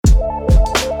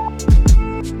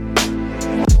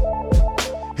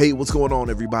Hey, what's going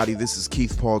on, everybody? This is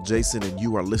Keith Paul Jason, and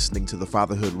you are listening to the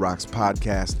Fatherhood Rocks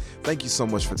podcast. Thank you so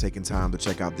much for taking time to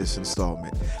check out this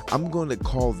installment. I'm going to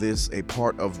call this a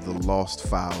part of the Lost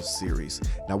Files series.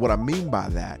 Now, what I mean by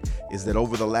that is that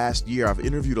over the last year, I've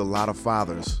interviewed a lot of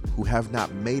fathers who have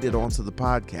not made it onto the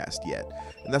podcast yet.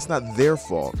 And that's not their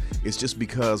fault. It's just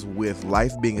because with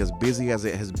life being as busy as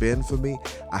it has been for me,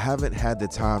 I haven't had the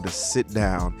time to sit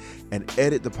down and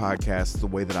edit the podcast the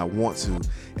way that I want to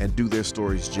and do their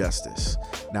stories justice.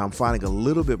 Now I'm finding a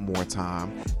little bit more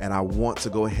time, and I want to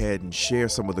go ahead and share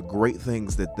some of the great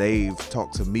things that they've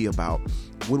talked to me about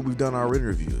when we've done our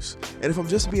interviews. And if I'm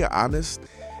just being honest,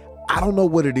 I don't know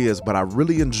what it is, but I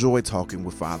really enjoy talking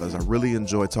with fathers. I really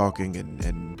enjoy talking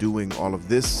and doing all of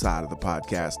this side of the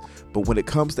podcast. But when it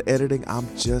comes to editing, I'm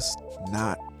just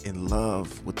not in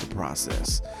love with the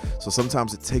process. So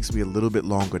sometimes it takes me a little bit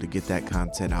longer to get that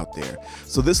content out there.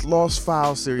 So this Lost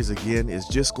Files series, again, is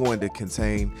just going to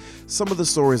contain some of the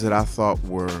stories that I thought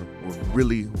were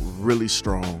really, really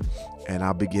strong. And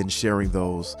I'll begin sharing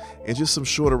those in just some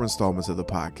shorter installments of the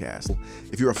podcast.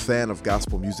 If you're a fan of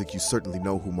gospel music, you certainly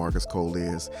know who Marcus Cole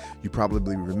is. You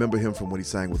probably remember him from when he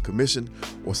sang with Commission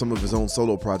or some of his own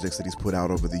solo projects that he's put out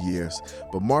over the years.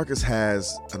 But Marcus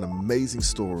has an amazing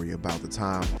story about the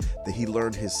time that he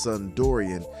learned his son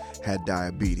Dorian had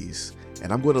diabetes.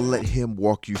 And I'm going to let him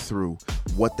walk you through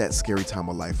what that scary time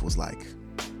of life was like.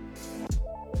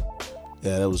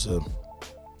 Yeah, it was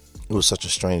such a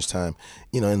strange time.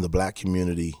 You know, in the black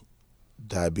community,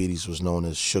 diabetes was known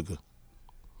as sugar.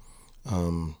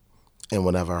 And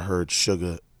whenever I heard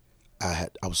sugar, I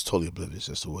was totally oblivious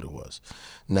as to what it was.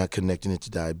 Not connecting it to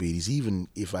diabetes. Even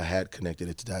if I had connected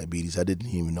it to diabetes, I didn't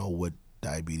even know what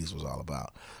diabetes was all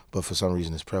about. But for some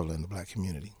reason, it's prevalent in the black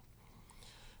community.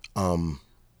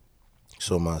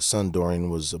 So my son Dorian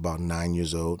was about 9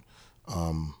 years old.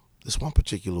 This one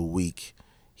particular week,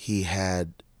 he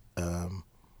had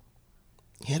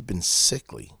been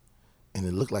sickly, and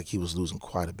it looked like he was losing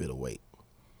quite a bit of weight.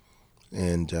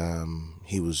 And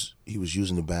he was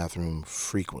using the bathroom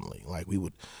frequently. Like we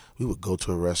would go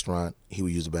to a restaurant, he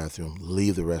would use the bathroom,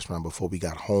 leave the restaurant. Before we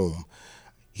got home,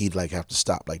 he'd have to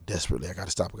stop, desperately. I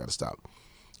gotta stop.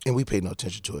 And we paid no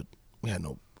attention to it. We had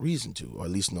no reason to, or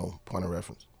at least no point of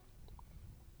reference.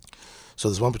 So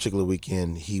this one particular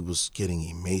weekend, he was getting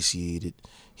emaciated.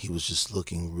 He was just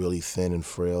looking really thin and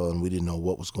frail, and we didn't know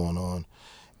what was going on.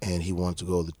 And he wanted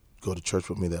to go to church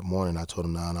with me that morning. I told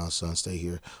him, no, son, stay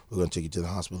here. We're going to take you to the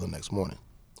hospital the next morning.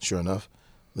 Sure enough,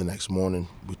 the next morning,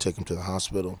 we take him to the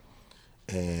hospital,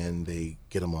 and they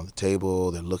get him on the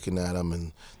table. They're looking at him,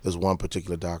 and there's one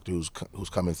particular doctor who's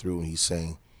coming through, and he's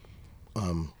saying,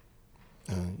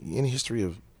 any history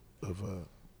of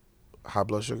high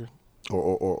blood sugar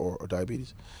or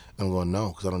diabetes? And I'm going, no,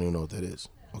 because I don't even know what that is.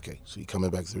 Okay, so he's coming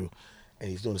back through, and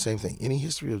he's doing the same thing. Any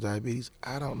history of diabetes?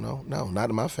 I don't know. No, not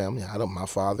in my family. My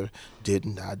father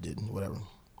didn't. I didn't. Whatever.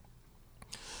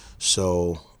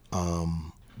 So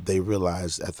they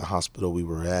realized at the hospital we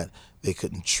were at, they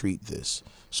couldn't treat this.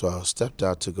 So I stepped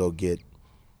out to go get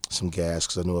some gas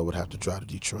because I knew I would have to drive to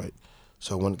Detroit.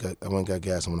 So I went and got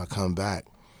gas, and when I come back,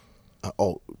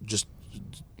 just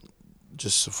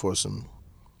for some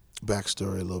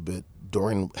backstory a little bit,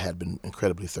 Dorian had been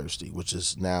incredibly thirsty, which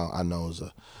is now I know is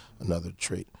another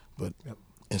trait. But yep.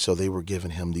 And so they were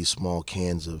giving him these small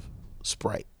cans of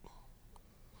Sprite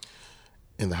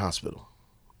in the hospital.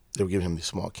 They were giving him these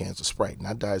small cans of Sprite,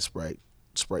 not Diet Sprite,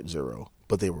 Sprite Zero,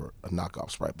 but they were a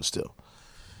knockoff Sprite, but still.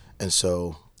 And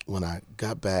so when I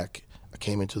got back, I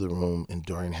came into the room, and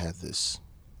Dorian had this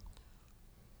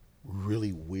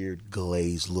really weird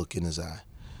glazed look in his eye,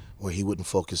 where he wouldn't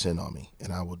focus in on me.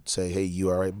 And I would say, hey, you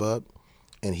all right, bub?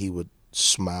 And he would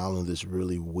smile in this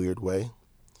really weird way.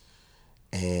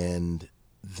 And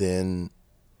then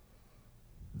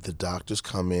the doctors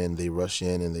come in, they rush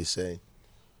in, and they say,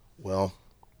 well,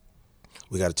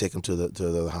 we got to take him to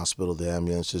the hospital. The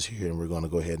ambulance is here, and we're going to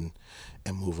go ahead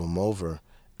and move him over.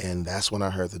 And that's when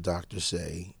I heard the doctor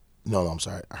say,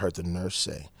 I heard the nurse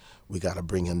say, we got to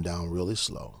bring him down really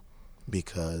slow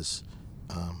because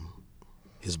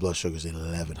his blood sugar is at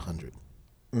 1100.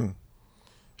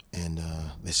 And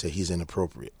they said he's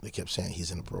inappropriate. They kept saying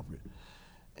he's inappropriate.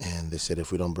 And they said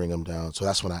if we don't bring him down. So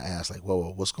that's when I asked,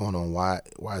 whoa, what's going on? Why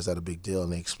is that a big deal?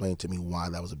 And they explained to me why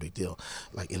that was a big deal.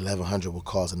 1100 will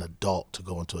cause an adult to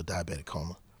go into a diabetic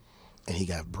coma. And he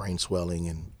got brain swelling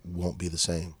and won't be the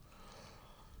same.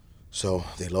 So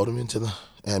they load him into the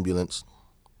ambulance.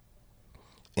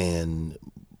 And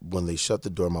when they shut the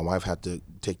door, my wife had to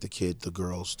take the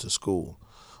girls to school,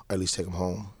 or at least take them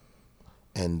home.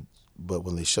 But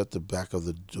when they shut the back of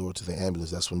the door to the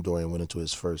ambulance, that's when Dorian went into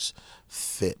his first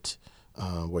fit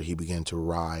where he began to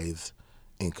writhe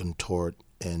and contort,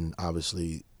 and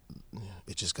obviously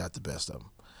it just got the best of him.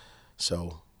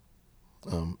 So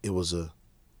it was a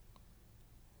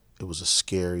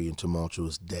scary and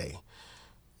tumultuous day.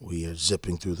 We are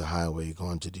zipping through the highway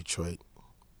going to Detroit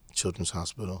Children's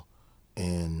Hospital,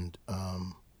 and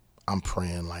I'm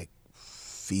praying like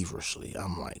feverishly.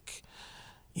 I'm like,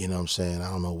 you know what I'm saying? I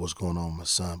don't know what's going on with my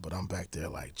son, but I'm back there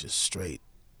like just straight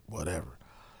whatever.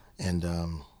 And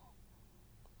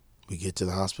we get to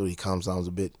the hospital. He calms down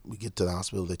a bit. We get to the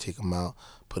hospital. They take him out,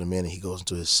 put him in, and he goes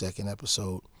into his second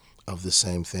episode of the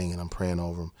same thing, and I'm praying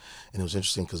over him. And it was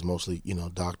interesting because mostly,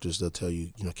 doctors, they'll tell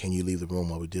you, can you leave the room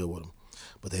while we deal with him?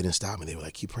 But they didn't stop me. They were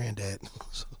like, keep praying, Dad.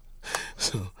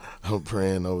 so I'm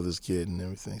praying over this kid and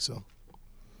everything. So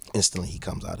instantly he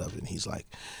comes out of it, and he's like,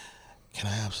 can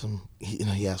I have some?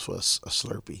 He asked for a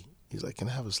Slurpee. He's like, can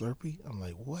I have a Slurpee? I'm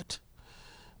like, what?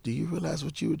 Do you realize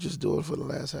what you were just doing for the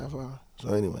last half hour?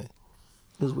 So anyway,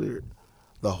 it was weird.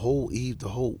 The whole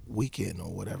weekend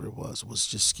or whatever it was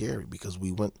just scary because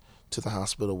we went to the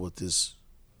hospital with this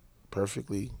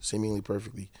seemingly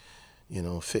perfectly,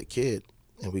 fit kid,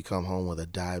 and we come home with a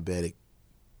diabetic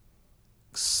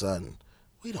son.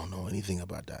 We don't know anything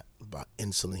about that, about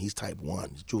insulin. He's type 1,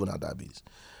 he's juvenile diabetes.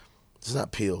 It's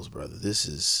not pills, brother. This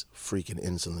is freaking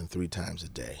insulin 3 times a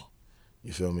day.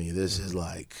 You feel me? This is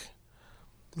like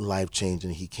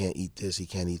life-changing. He can't eat this, he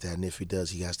can't eat that, and if he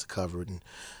does, he has to cover it,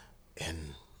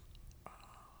 and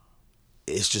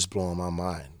it's just blowing my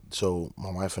mind. So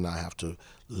my wife and I have to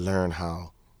learn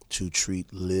how to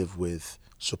live with,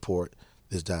 support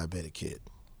this diabetic kid.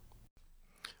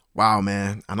 Wow,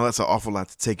 man. I know that's an awful lot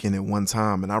to take in at one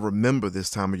time, and I remember this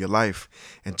time of your life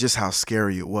and just how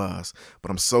scary it was, but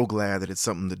I'm so glad that it's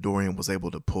something that Dorian was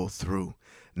able to pull through.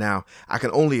 Now, I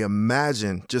can only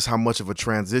imagine just how much of a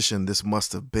transition this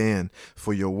must have been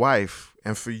for your wife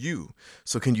and for you.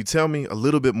 So can you tell me a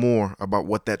little bit more about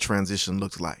what that transition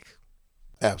looked like?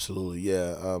 Absolutely,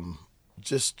 yeah.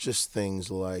 Just things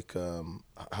like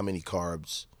how many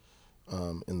carbs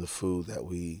in the food that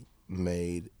we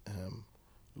made.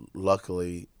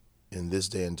 Luckily, in this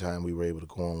day and time, we were able to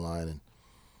go online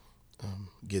and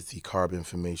get the carb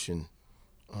information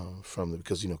from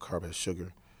because carb has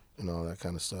sugar and all that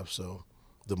kind of stuff. So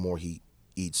the more he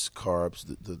eats carbs,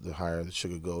 the higher the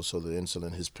sugar goes. So the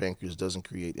insulin, his pancreas doesn't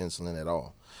create insulin at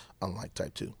all, unlike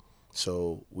type 2.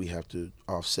 So we have to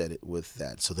offset it with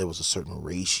that. So there was a certain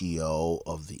ratio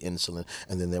of the insulin.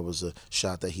 And then there was a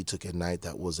shot that he took at night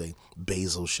that was a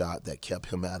basal shot that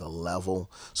kept him at a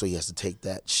level. So he has to take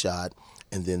that shot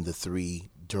and then the 3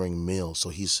 during meals. So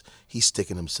he's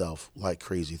sticking himself like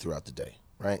crazy throughout the day,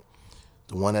 right?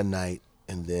 The 1 at night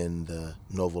and then the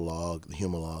Novolog, the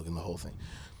Humalog, and the whole thing.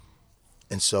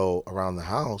 And so around the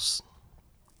house,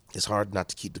 it's hard not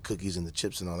to keep the cookies and the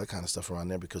chips and all that kind of stuff around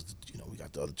there because, we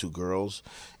got the other 2 girls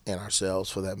and ourselves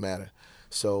for that matter.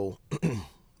 So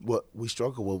what we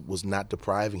struggled with was not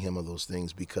depriving him of those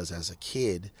things because as a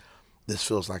kid, this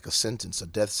feels like a sentence, a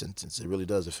death sentence. It really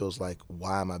does. It feels like,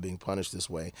 why am I being punished this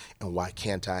way? And why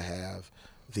can't I have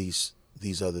these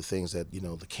other things that,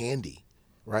 the candy,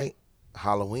 right?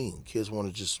 Halloween. Kids want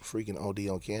to just freaking OD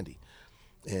on candy.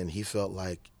 And he felt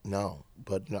like, no.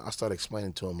 But, I started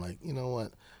explaining to him, like, you know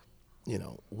what?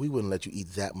 We wouldn't let you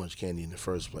eat that much candy in the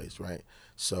first place, right?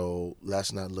 So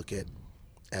let's not look at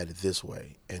it this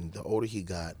way. And the older he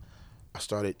got,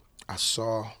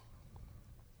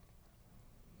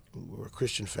 we were a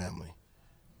Christian family.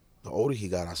 The older he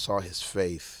got, I saw his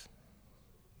faith.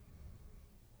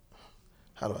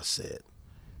 How do I say it?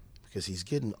 Because he's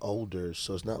getting older,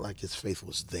 so it's not like his faith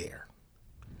was there.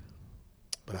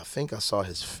 But I think I saw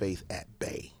his faith at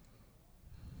bay.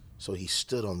 So he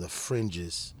stood on the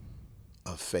fringes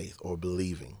of faith or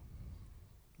believing,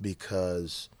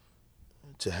 because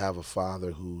to have a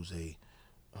father who's a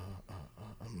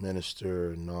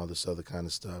minister and all this other kind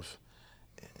of stuff,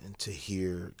 and to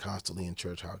hear constantly in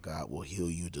church how God will heal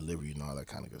you, deliver you, and all that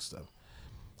kind of good stuff,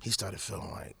 he started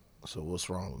feeling like, so what's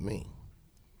wrong with me?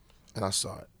 And I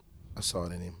saw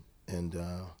it in him. And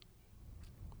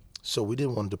so we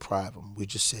didn't want to deprive him. We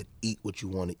just said, eat what you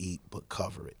want to eat, but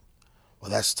cover it.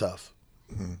 Well, that's tough.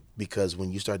 Mm-hmm. Because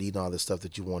when you start eating all the stuff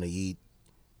that you want to eat,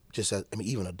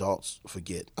 even adults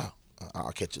forget,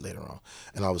 I'll catch it later on.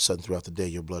 And all of a sudden throughout the day,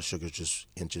 your blood sugar's just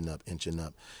inching up.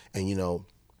 And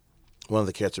one of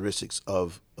the characteristics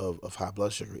of high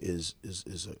blood sugar is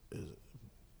a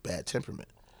bad temperament.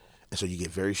 And so you get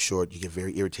very short, you get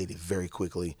very irritated very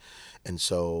quickly. And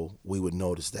so we would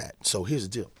notice that. So here's the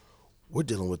deal. We're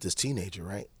dealing with this teenager,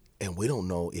 right? And we don't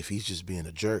know if he's just being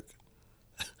a jerk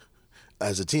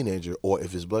as a teenager or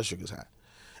if his blood sugar's high.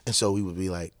 And so we would be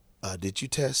like, did you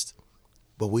test?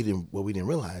 But what we didn't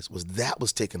realize was that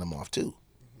was taking him off too,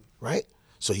 right?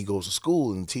 So he goes to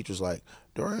school and the teacher's like,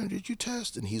 Dorian, did you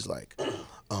test? And he's like,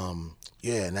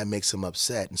 yeah, and that makes him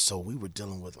upset. And so we were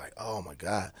dealing with like, oh my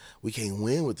God, we can't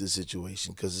win with this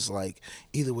situation because it's like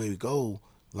either way we go,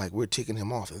 like we're taking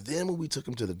him off. And then when we took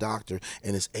him to the doctor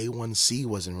and his A1C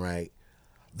wasn't right,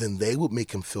 then they would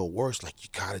make him feel worse. Like, you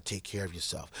got to take care of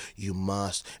yourself. You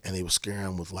must. And they would scare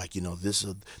him with like,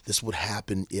 this would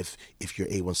happen if your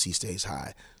A1C stays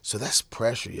high. So that's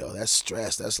pressure, yo. That's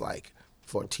stress. That's like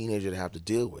for a teenager to have to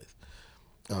deal with.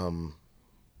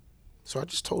 So I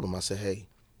just told him, I said, hey,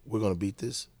 we're going to beat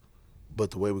this.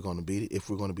 But the way we're going to beat it, if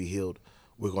we're going to be healed,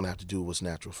 we're going to have to do what's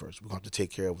natural first. We're going to have to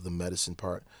take care of the medicine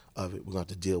part of it. We're going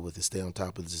to have to deal with it, stay on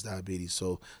top of this diabetes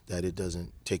so that it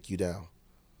doesn't take you down.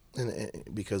 And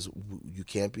because you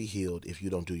can't be healed if you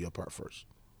don't do your part first.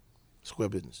 Square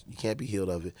business. You can't be healed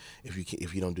of it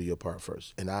if you don't do your part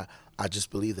first. And I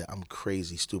just believe that. I'm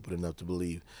crazy, stupid enough to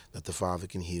believe that the Father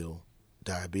can heal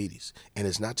diabetes. And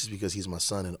it's not just because he's my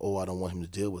son and, I don't want him to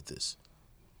deal with this.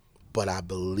 But I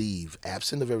believe,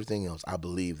 absent of everything else, I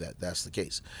believe that that's the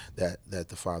case, that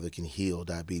the Father can heal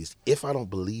diabetes. If I don't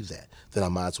believe that, then I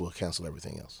might as well cancel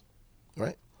everything else,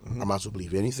 right? Mm-hmm. I might as well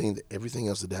believe everything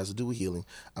else that has to do with healing.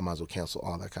 I might as well cancel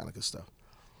all that kind of good stuff.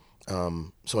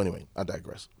 So anyway, I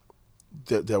digress.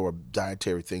 There were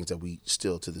dietary things that we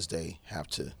still to this day have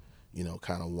to,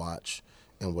 kind of watch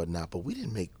and whatnot. But we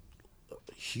didn't make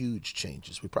huge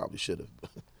changes. We probably should have,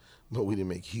 but we didn't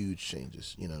make huge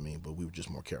changes. You know what I mean? But we were just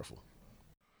more careful.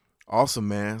 Awesome,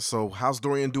 man. So how's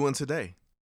Dorian doing today?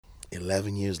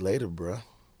 11 years later, bruh.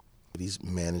 He's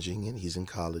managing it. He's in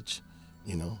college,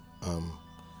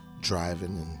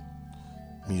 driving and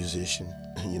musician,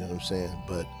 you know what I'm saying?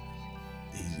 But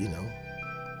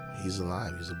he's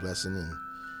alive. He's a blessing,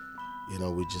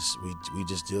 and we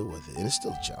just deal with it, and it's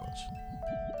still a challenge.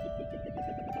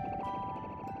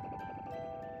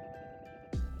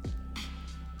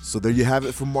 So there you have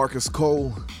it from Marcus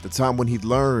Cole, the time when he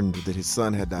learned that his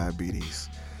son had diabetes.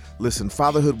 Listen,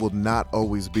 fatherhood will not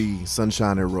always be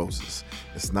sunshine and roses.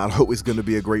 It's not always going to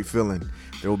be a great feeling.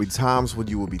 There will be times when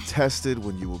you will be tested,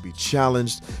 when you will be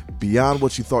challenged beyond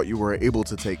what you thought you were able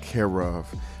to take care of.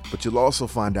 But you'll also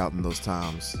find out in those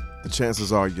times, the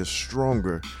chances are you're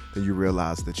stronger than you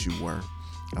realized that you were.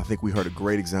 I think we heard a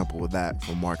great example of that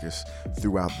from Marcus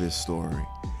throughout this story.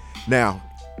 Now,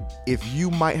 if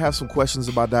you might have some questions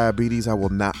about diabetes, I will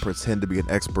not pretend to be an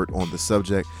expert on the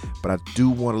subject, but I do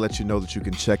want to let you know that you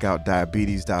can check out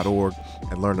diabetes.org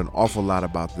and learn an awful lot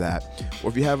about that.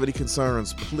 Or if you have any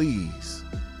concerns, please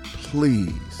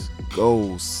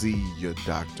go see your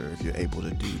doctor if you're able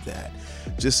to do that,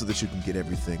 just so that you can get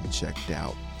everything checked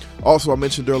out. Also, I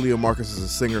mentioned earlier, Marcus is a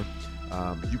singer.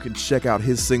 You can check out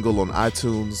his single on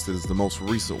iTunes. This is the most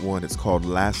recent one. It's called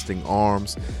Lasting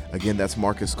Arms. Again, that's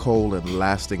Marcus Cole and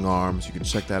Lasting Arms. You can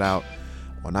check that out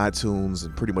on iTunes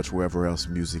and pretty much wherever else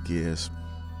music is.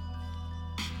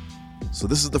 So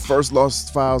this is the first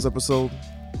Lost Files episode,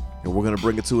 and we're going to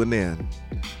bring it to an end.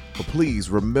 But please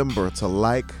remember to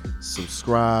like,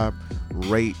 subscribe,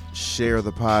 rate, share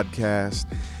the podcast.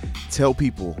 Tell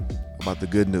people about the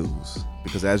good news,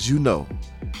 because as you know,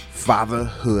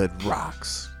 fatherhood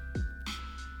rocks.